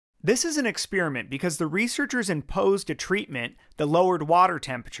This is an experiment because the researchers imposed a treatment that lowered water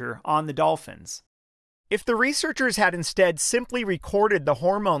temperature on the dolphins. If the researchers had instead simply recorded the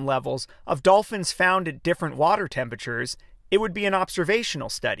hormone levels of dolphins found at different water temperatures, it would be an observational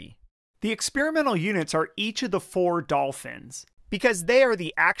study. The experimental units are each of the 4 dolphins, because they are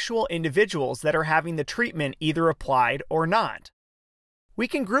the actual individuals that are having the treatment either applied or not. We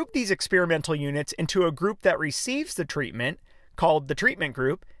can group these experimental units into a group that receives the treatment, called the treatment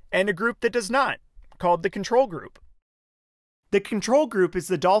group, and a group that does not, called the control group. The control group is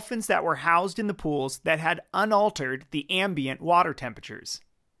the dolphins that were housed in the pools that had unaltered the ambient water temperatures.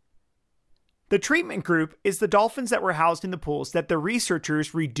 The treatment group is the dolphins that were housed in the pools that the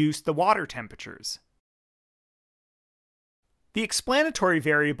researchers reduced the water temperatures. The explanatory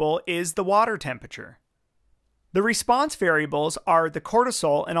variable is the water temperature. The response variables are the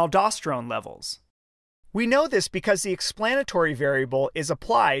cortisol and aldosterone levels. We know this because the explanatory variable is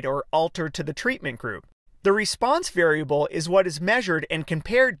applied or altered to the treatment group. The response variable is what is measured and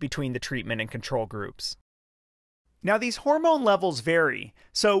compared between the treatment and control groups. Now, these hormone levels vary,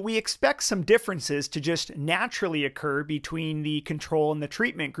 so we expect some differences to just naturally occur between the control and the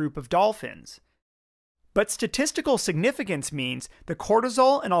treatment group of dolphins. But statistical significance means the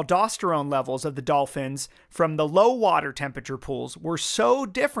cortisol and aldosterone levels of the dolphins from the low water temperature pools were so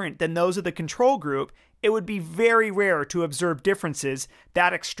different than those of the control group, it would be very rare to observe differences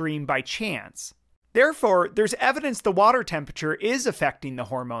that extreme by chance. Therefore, there's evidence the water temperature is affecting the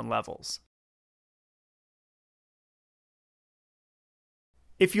hormone levels.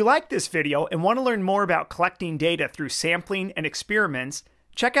 If you like this video and want to learn more about collecting data through sampling and experiments,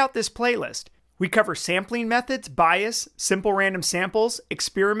 check out this playlist. We cover sampling methods, bias, simple random samples,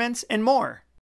 experiments, and more.